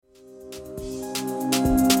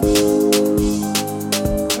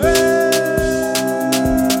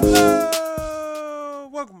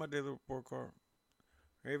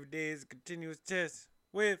Every day is a continuous test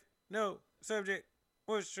with no subject.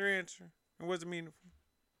 What's your answer? And what's it meaningful?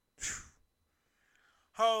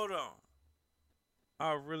 Hold on.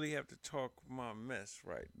 I really have to talk my mess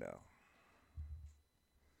right now.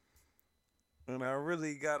 And I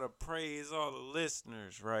really gotta praise all the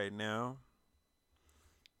listeners right now.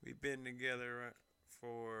 We've been together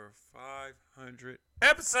for 500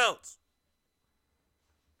 episodes.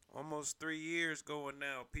 Almost 3 years going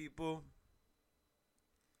now, people.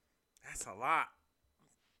 That's a lot.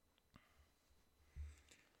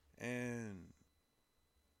 And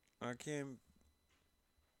I can't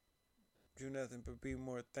do nothing but be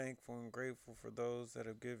more thankful and grateful for those that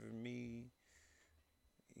have given me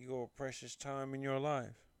your precious time in your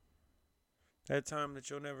life. That time that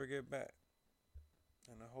you'll never get back.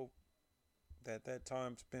 And I hope that that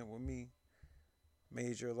time spent with me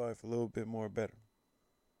made your life a little bit more better.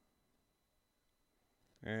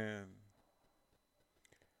 And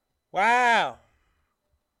wow,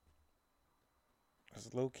 I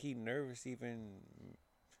was low key nervous even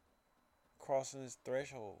crossing this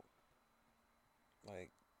threshold.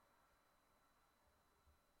 Like,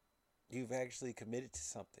 you've actually committed to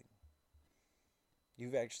something.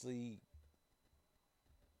 You've actually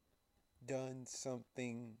done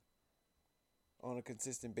something on a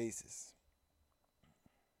consistent basis.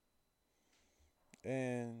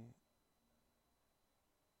 And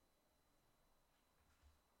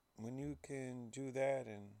when you can do that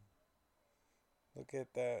and look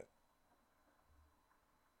at that,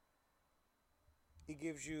 it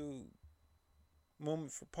gives you a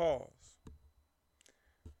moment for pause.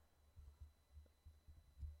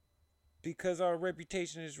 Because our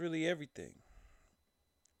reputation is really everything.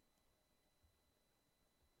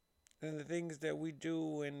 And the things that we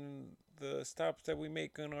do and the stops that we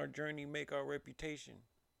make on our journey make our reputation.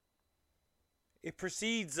 It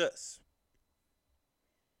precedes us.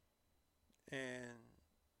 And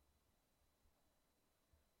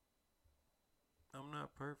I'm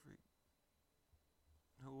not perfect.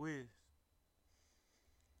 Who is?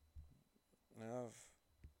 Now I've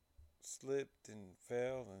slipped and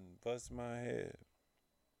fell and bust my head.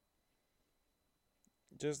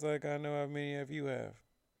 Just like I know how many of you have.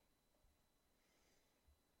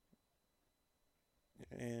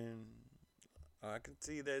 And I can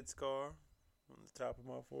see that scar on the top of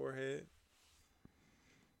my forehead.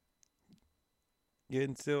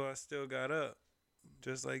 Yet still, I still got up,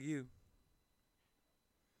 just like you.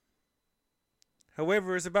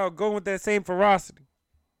 However, it's about going with that same ferocity.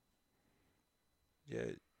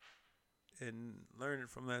 Yeah, and learning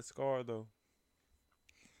from that scar, though.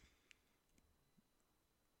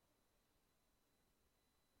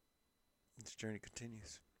 This journey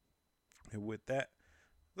continues. And with that,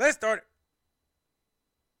 let's start it.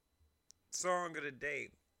 Song of the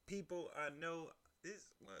day. People, I know this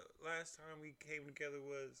last time we came together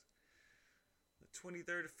was the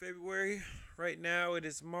 23rd of February. Right now it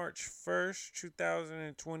is March 1st,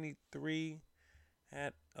 2023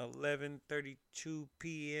 at 11:32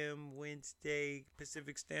 p.m. Wednesday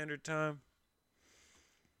Pacific Standard Time.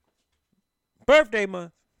 Birthday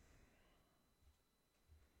month.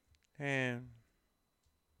 And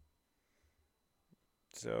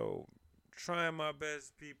so trying my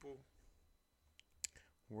best, people.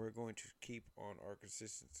 We're going to keep on our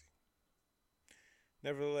consistency.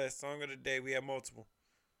 Nevertheless, song of the day, we have multiple.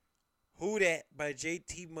 Who Dat by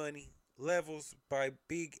JT Money. Levels by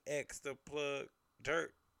Big X the Plug.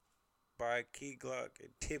 Dirt by Key Glock.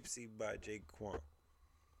 And Tipsy by Jay Quan.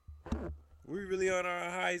 We're really on our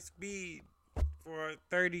high speed for our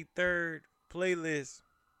 33rd playlist.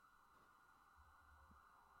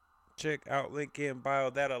 Check out link in bio.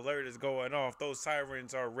 That alert is going off. Those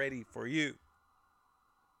sirens are ready for you.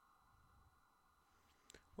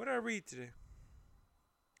 What did I read today?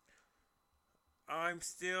 I'm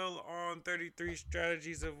still on 33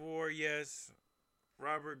 Strategies of War. Yes,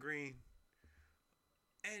 Robert Greene.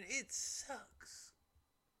 And it sucks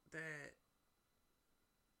that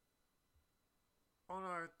on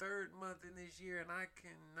our third month in this year, and I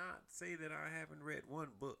cannot say that I haven't read one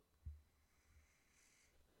book.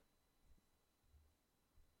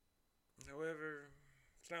 However,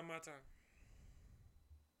 it's not my time.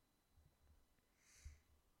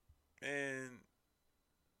 And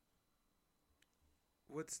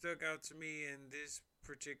what stuck out to me in this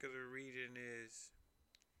particular reading is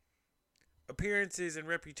appearances and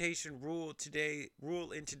reputation rule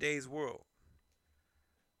in today's world.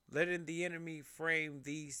 Letting the enemy frame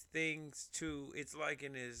these things to its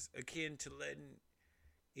liking is akin to letting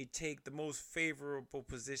it take the most favorable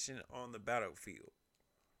position on the battlefield.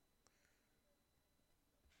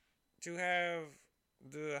 To have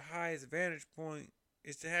the highest vantage point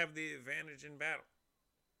is to have the advantage in battle.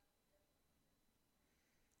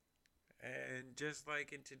 And just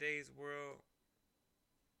like in today's world,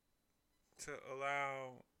 to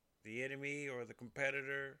allow the enemy or the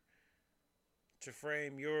competitor to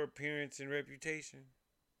frame your appearance and reputation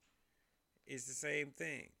is the same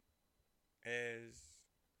thing as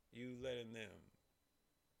you letting them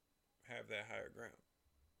have that higher ground.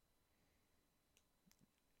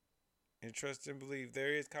 And trust and believe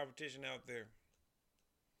there is competition out there.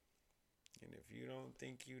 And if you don't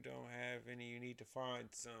think you don't have any, you need to find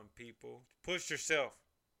some people. Push yourself.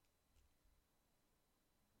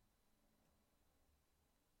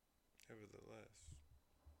 Nevertheless,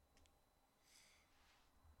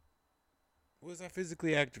 was I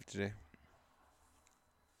physically active today?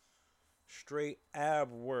 Straight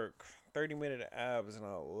ab work. 30-minute abs, and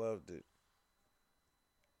I loved it.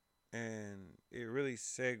 And it really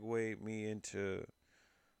segued me into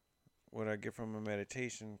what I get from a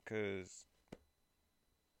meditation,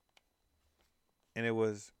 and it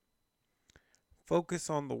was focus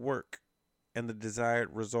on the work and the desired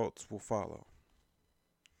results will follow.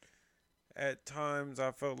 At times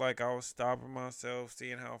I felt like I was stopping myself,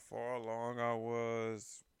 seeing how far along I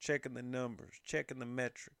was, checking the numbers, checking the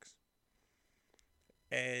metrics.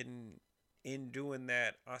 And in doing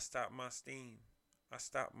that, I stopped my steam. I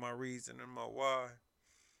stopped my reason and my why.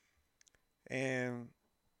 And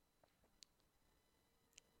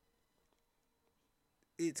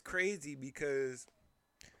it's crazy because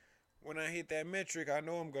when I hit that metric, I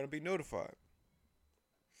know I'm going to be notified.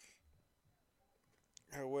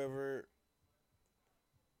 However,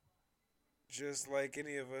 just like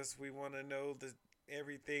any of us, we want to know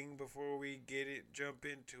everything before we get it, jump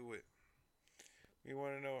into it. We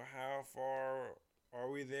want to know how far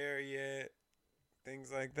are we there yet,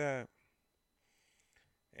 things like that.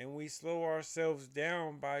 And we slow ourselves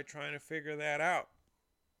down by trying to figure that out.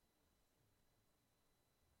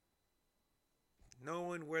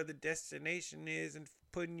 Knowing where the destination is and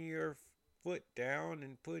putting your foot down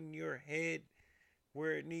and putting your head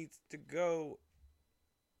where it needs to go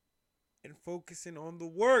and focusing on the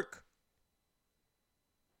work.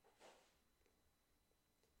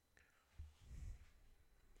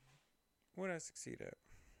 What I succeed at?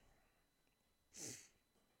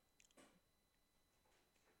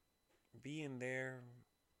 Being there,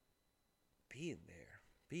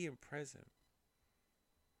 being present,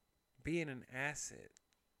 being an asset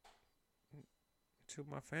to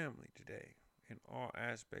my family today in all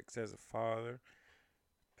aspects, as a father,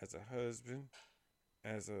 as a husband,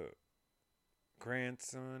 as a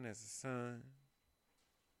grandson, as a son,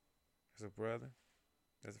 as a brother,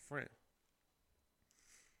 as a friend.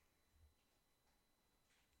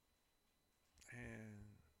 And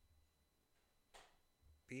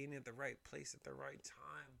being at the right place at the right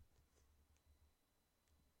time.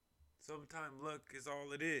 Sometimes luck is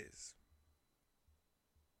all it is.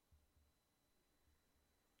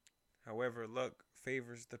 However, luck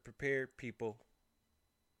favors the prepared people.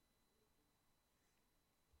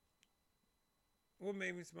 What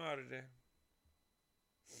made me smile today?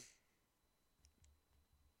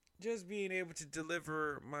 Just being able to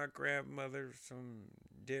deliver my grandmother some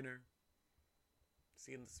dinner,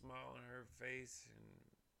 seeing the smile on her face, and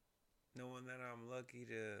knowing that I'm lucky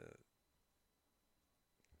to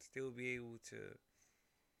still be able to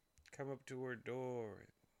come up to her door and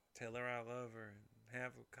tell her I love her and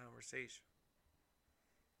have a conversation.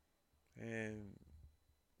 And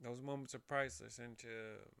those moments are priceless. And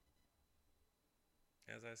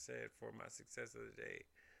as I said, for my success of the day,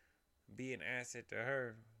 be an asset to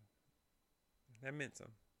her, that meant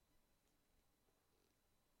something.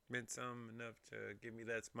 Meant something enough to give me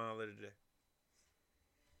that smile of the day.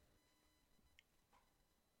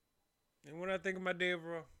 And when I think of my day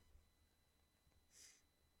overall,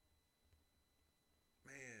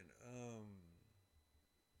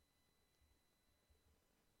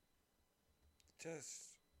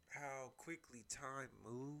 just how quickly time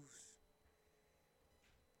moves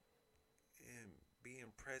and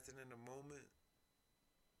being present in the moment,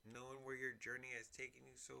 knowing where your journey has taken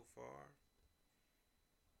you so far.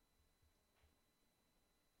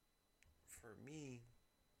 For me,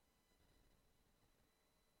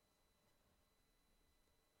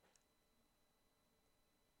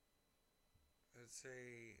 I'd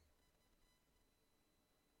say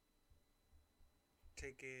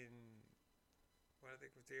taking what I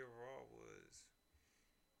think was the overall was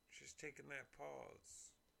just taking that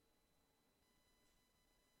pause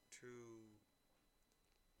to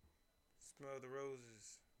smell the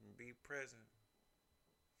roses and be present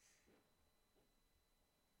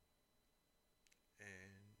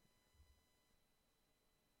and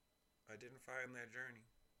identifying that journey.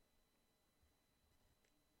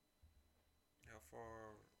 How far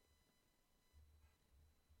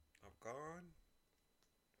I've gone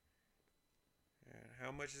and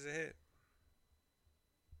how much is ahead.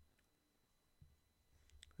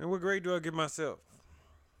 And what grade do I give myself?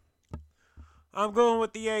 I'm going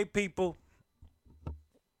with the A, people.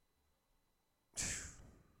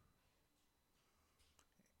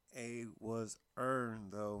 A was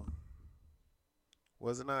earned, though.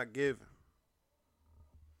 Was not given.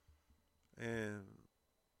 And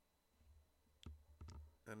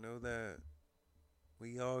I know that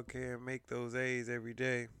we all can't make those A's every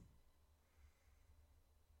day.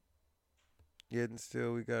 Yet and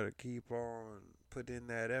still, we got to keep on putting in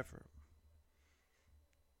that effort.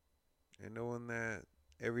 And knowing that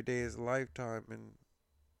every day is a lifetime and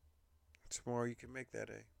tomorrow you can make that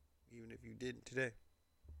A, even if you didn't today.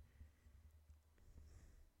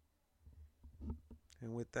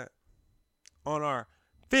 And with that, on our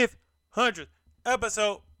 500th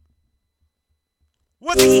episode,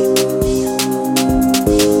 what the